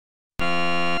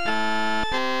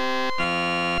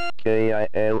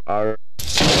KILR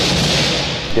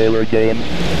KILR game.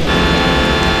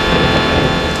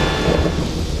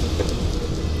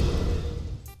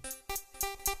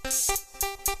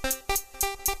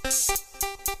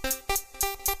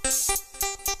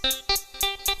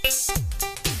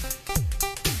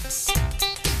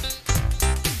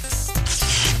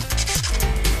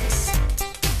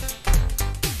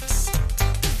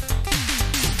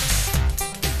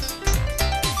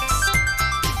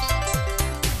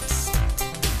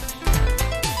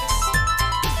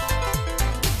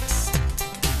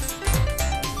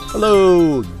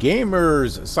 Hello,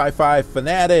 gamers, sci-fi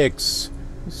fanatics,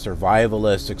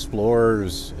 survivalists,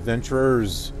 explorers,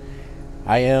 adventurers.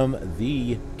 I am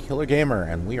the Killer Gamer,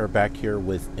 and we are back here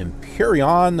with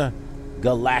Empyrion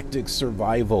Galactic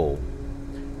Survival.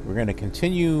 We're going to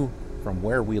continue from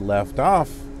where we left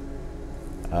off,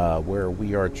 where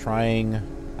we are trying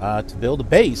to build a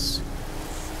base.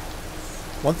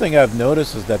 One thing I've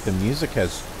noticed is that the music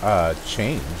has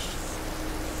changed.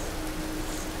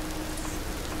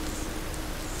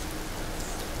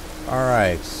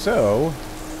 Alright, so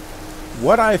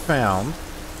what I found,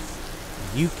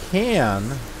 you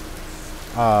can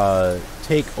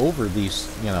take over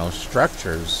these,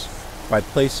 structures by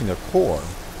placing a core.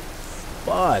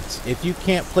 But if you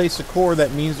can't place a core,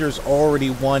 that means there's already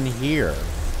one here.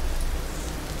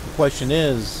 The question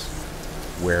is,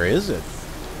 where is it?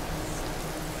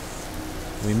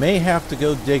 We may have to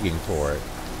go digging for it.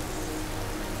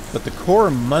 But the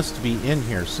core must be in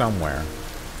here somewhere.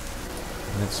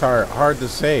 And it's hard to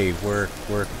say where it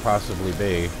could possibly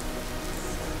be.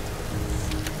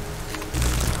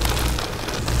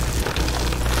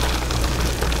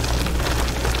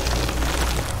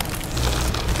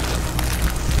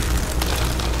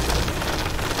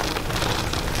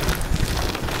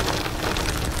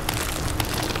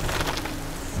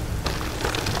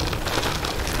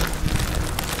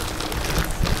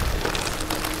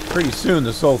 Pretty soon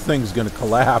this whole thing's gonna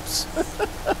collapse.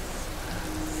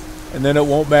 And then it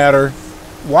won't matter.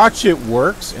 Watch, it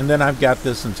works, and then I've got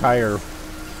this entire...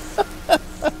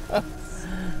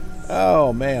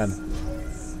 Oh, man.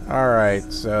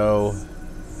 Alright, so...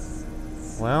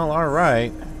 Well,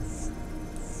 alright.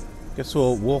 Guess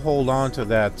we'll hold on to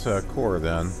that core,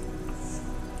 then.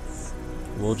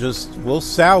 We'll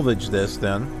salvage this,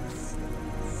 then.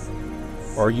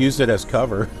 Or use it as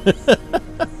cover.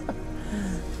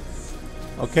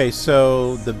 Okay,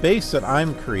 so the base that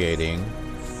I'm creating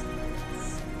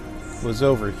was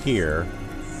over here.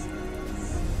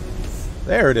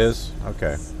 There it is.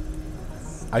 Okay.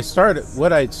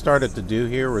 What I'd started to do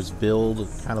here was build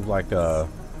kind of like a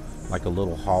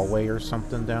little hallway or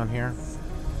something down here.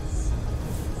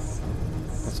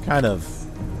 Let's kind of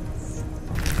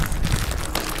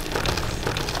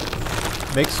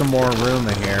make some more room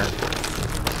in here.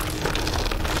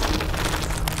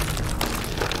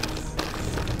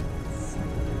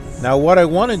 Now what I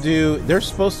want to do, there's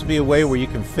supposed to be a way where you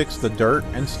can fix the dirt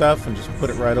and stuff and just put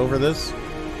it right over this,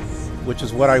 which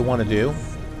is what I want to do.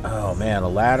 Oh man, a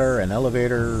ladder, an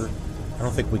elevator. I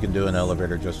don't think we can do an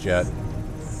elevator just yet.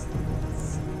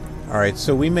 Alright,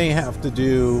 so we may have to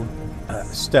do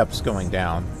steps going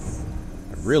down.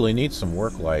 I really need some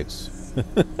work lights.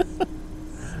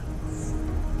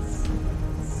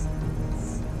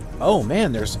 Oh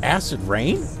man, there's acid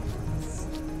rain?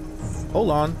 Hold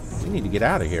on. We need to get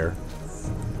out of here.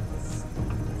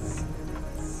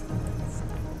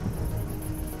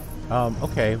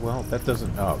 Okay, well, that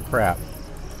doesn't... Oh, crap.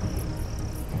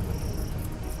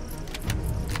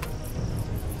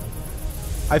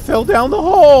 I fell down the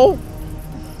hole!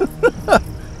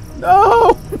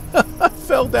 No! I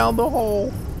fell down the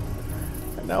hole.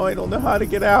 And now I don't know how to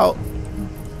get out.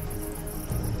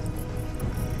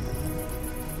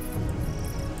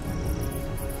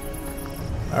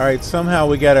 Alright, somehow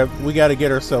we gotta get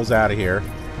ourselves out of here.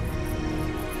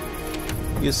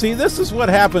 You see, this is what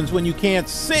happens when you can't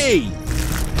see!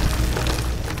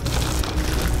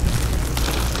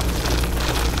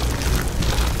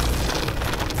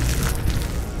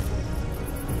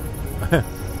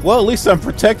 Well, at least I'm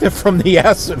protected from the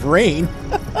acid rain.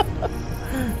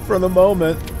 For the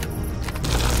moment.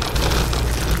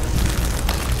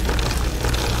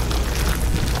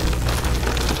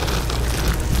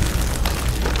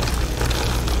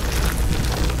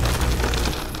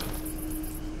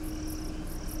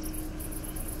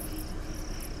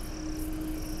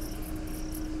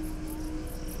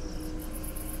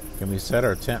 Can we set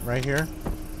our tent right here?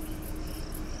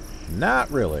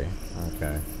 Not really.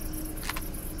 Okay.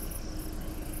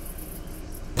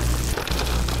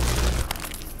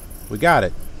 We got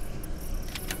it.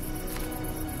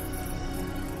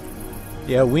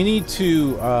 Yeah, we need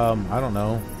to, I don't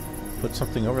know, put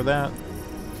something over that.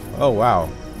 Oh, wow.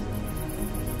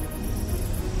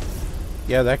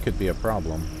 Yeah, that could be a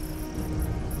problem.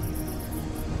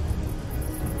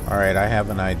 Alright, I have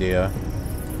an idea.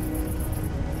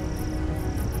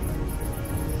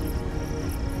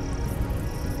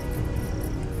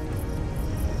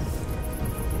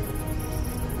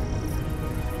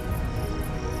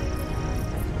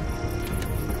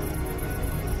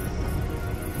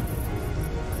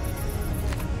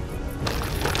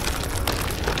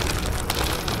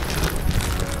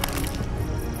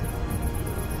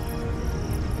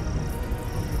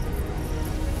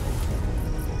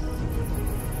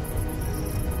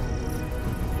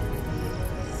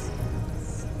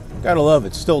 Gotta love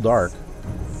it's still dark.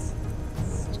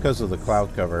 It's because of the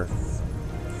cloud cover.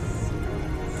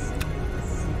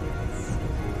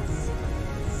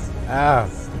 Ah,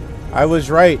 I was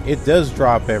right. It does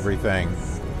drop everything.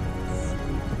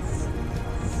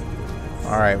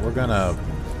 Alright, we're gonna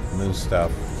move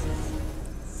stuff.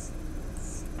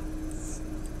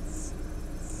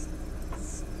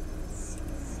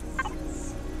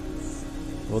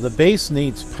 Well, the base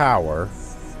needs power.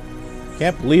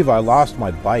 Can't believe I lost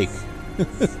my bike.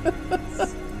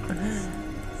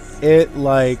 It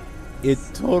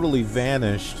totally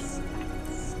vanished.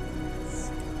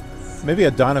 Maybe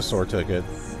a dinosaur took it.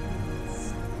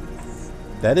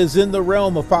 That is in the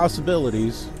realm of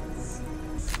possibilities.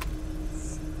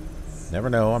 Never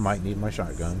know, I might need my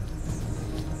shotgun.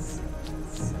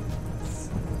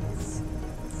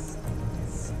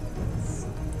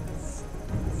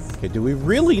 Okay, do we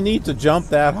really need to jump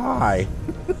that high?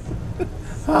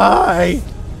 Hi!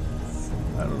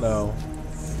 I don't know.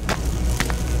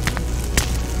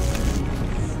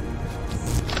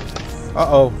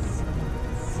 Uh-oh.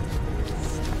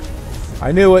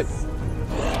 I knew it.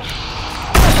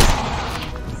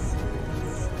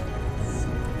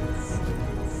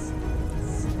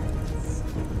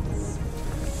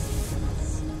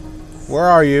 Where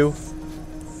are you?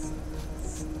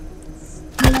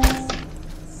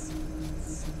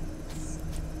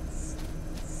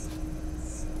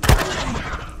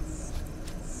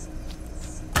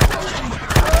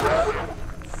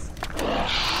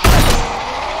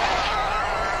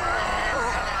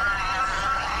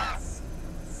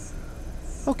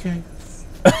 Okay.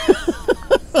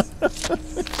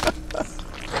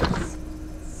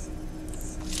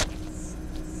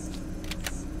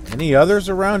 Any others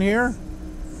around here?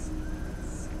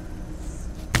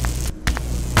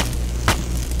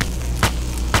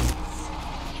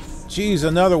 Geez,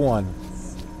 another one.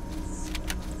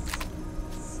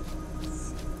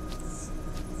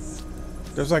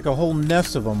 There's like a whole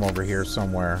nest of them over here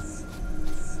somewhere.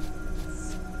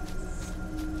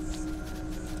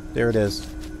 There it is.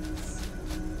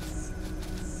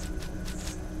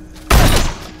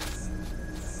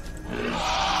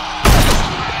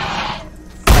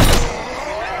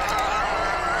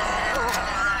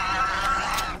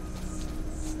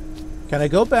 Can I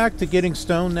go back to getting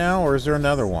stone now, or is there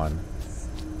another one?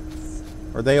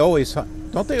 Or they always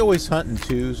hunt? Don't they always hunt in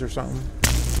twos or something?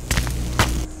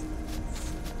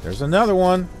 There's another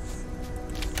one.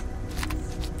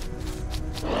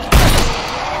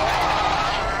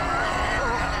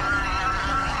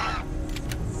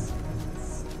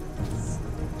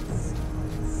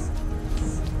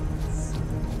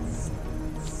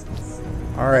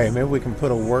 Alright, maybe we can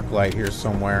put a work light here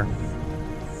somewhere.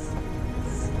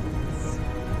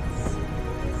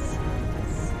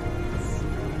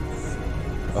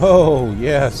 Oh,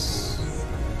 yes.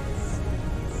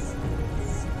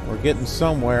 We're getting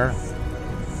somewhere.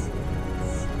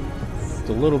 It's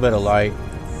a little bit of light.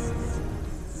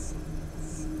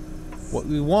 What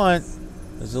we want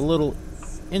is a little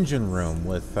engine room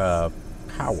with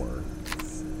power.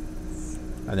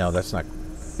 I know, that's not...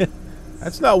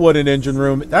 that's not what an engine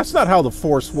room... That's not how the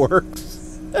Force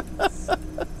works.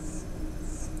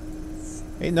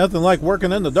 Ain't nothing like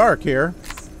working in the dark here.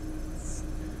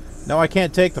 No, I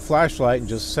can't take the flashlight and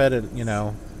just set it, you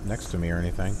know, next to me or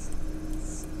anything.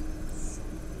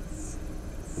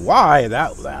 Why?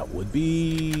 That would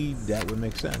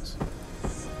make sense.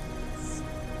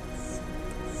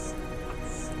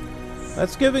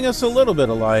 That's giving us a little bit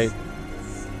of light.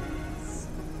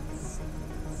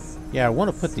 Yeah, I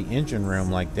want to put the engine room,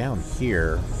 like, down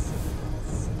here.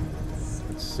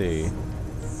 Let's see.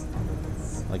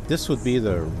 Like, this would be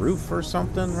the roof or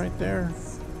something right there.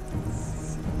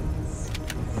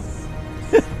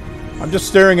 I'm just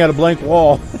staring at a blank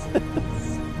wall.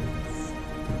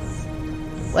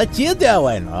 What you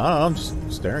doing? Oh, I'm just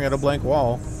staring at a blank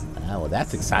wall. Oh, well,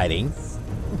 that's exciting.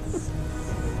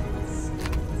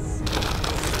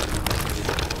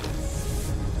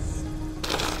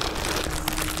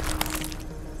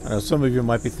 I know some of you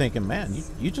might be thinking, man,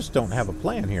 you just don't have a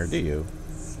plan here, do you?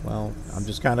 Well, I'm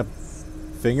just kind of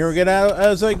figuring it out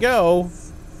as I go.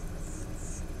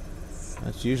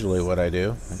 That's usually what I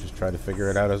do. I just try to figure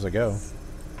it out as I go.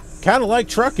 Kind of like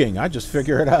trucking. I just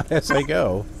figure it out as I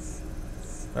go.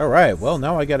 Alright, well,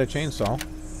 now I got a chainsaw.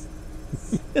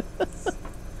 I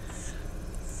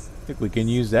think we can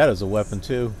use that as a weapon,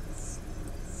 too.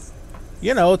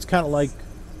 You know, it's kind of like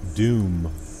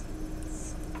Doom.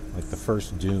 Like the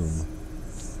first Doom.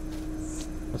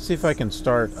 Let's see if I can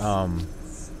start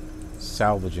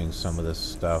salvaging some of this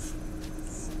stuff.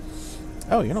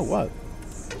 Oh, you know what?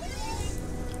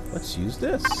 Let's use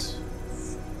this.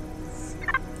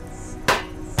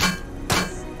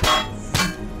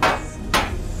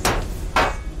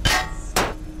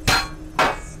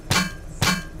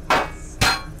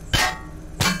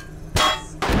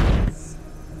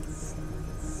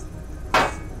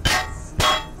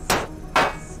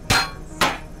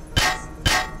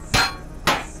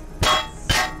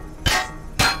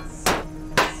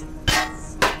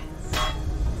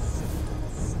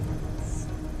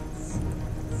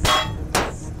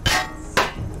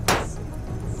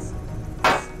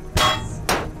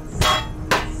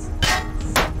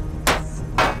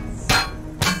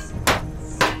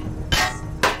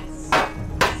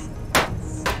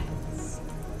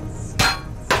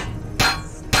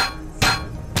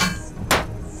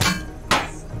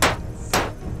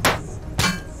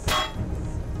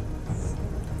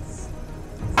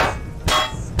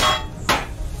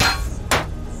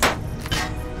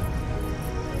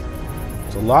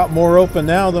 It's a lot more open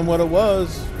now than what it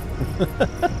was.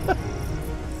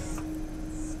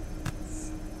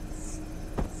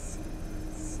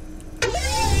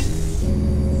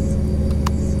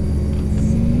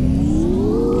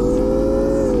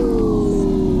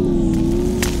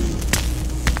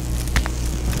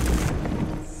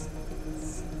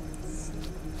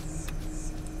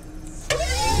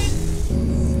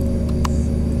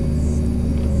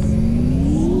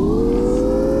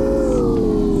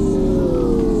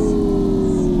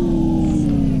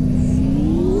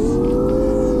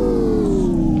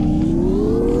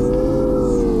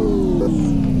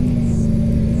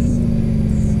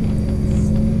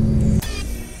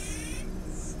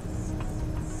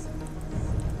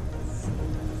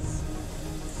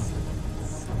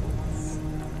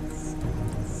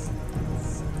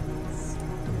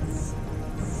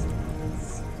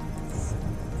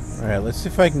 Alright, let's see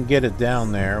if I can get it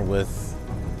down there with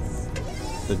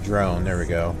the drone. There we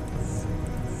go.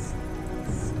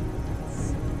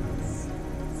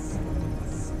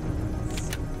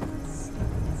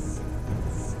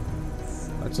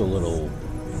 That's a little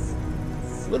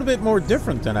bit more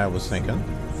different than I was thinking.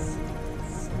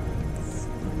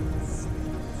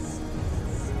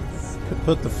 Could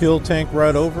put the fuel tank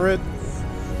right over it,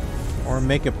 or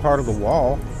make it part of the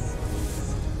wall,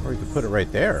 or you could put it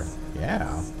right there.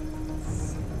 Yeah.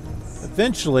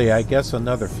 Eventually, I guess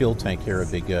another fuel tank here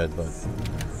would be good, but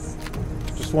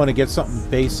just want to get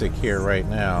something basic here right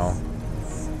now.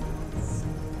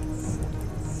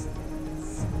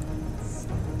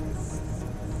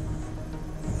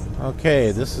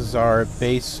 Okay, this is our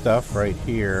base stuff right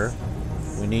here.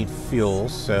 We need fuel,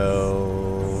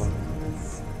 so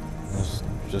let's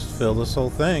just fill this whole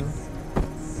thing.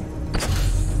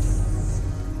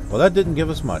 Well, that didn't give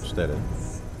us much, did it?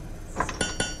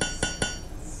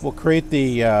 We'll create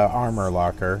the armor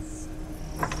locker.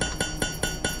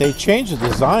 They changed the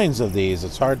designs of these.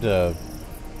 It's hard to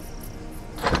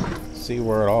see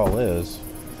where it all is.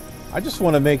 I just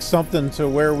want to make something to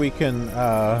where we can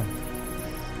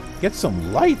get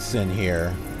some lights in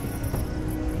here.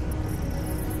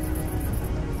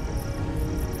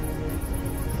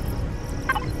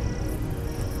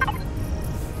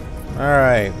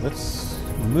 Alright, let's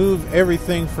move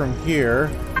everything from here.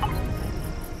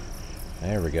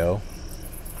 There we go.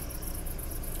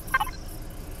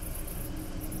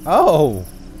 Oh,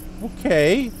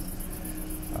 okay.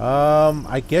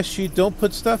 I guess you don't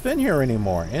put stuff in here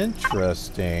anymore.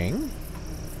 Interesting.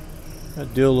 I'll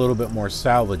do a little bit more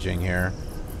salvaging here.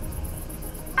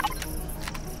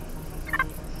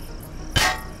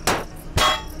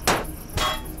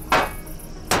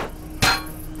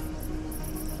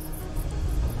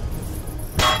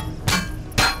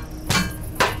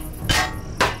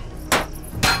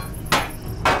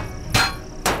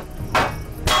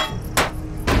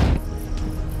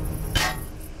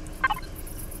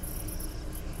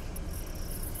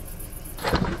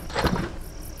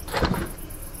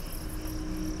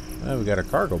 We got a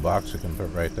cargo box we can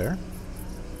put right there.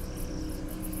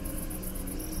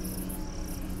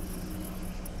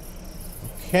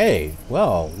 Okay,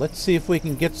 well, let's see if we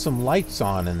can get some lights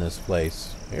on in this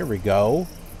place. Here we go.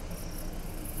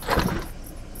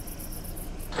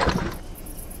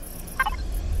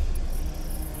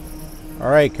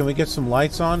 Alright, can we get some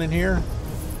lights on in here?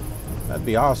 That'd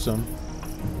be awesome.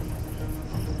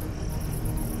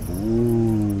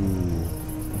 Ooh.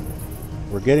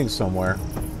 We're getting somewhere.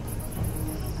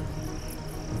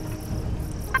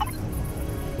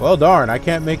 Well, darn, I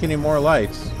can't make any more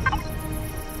lights.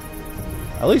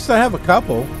 At least I have a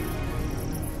couple.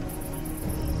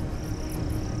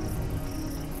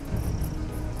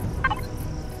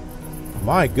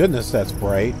 My goodness, that's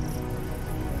bright.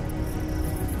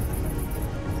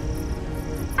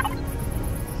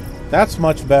 That's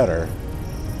much better.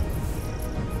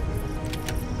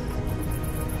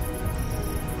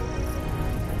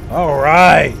 All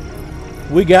right.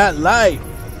 We got light.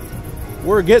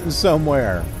 We're getting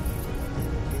somewhere.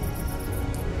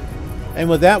 And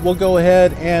with that, we'll go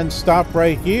ahead and stop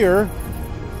right here.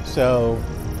 So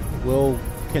we'll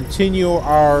continue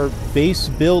our base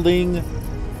building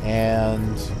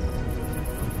and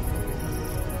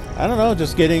I don't know,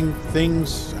 just getting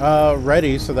things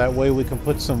ready so that way we can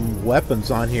put some weapons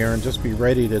on here and just be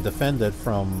ready to defend it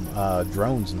from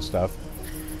drones and stuff.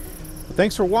 But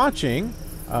thanks for watching.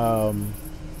 Hope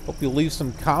you'll leave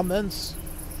some comments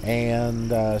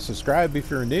and subscribe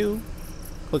if you're new.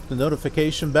 Click the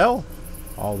notification bell.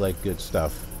 All that good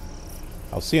stuff.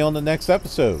 I'll see you on the next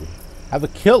episode. Have a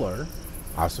killer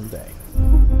awesome day.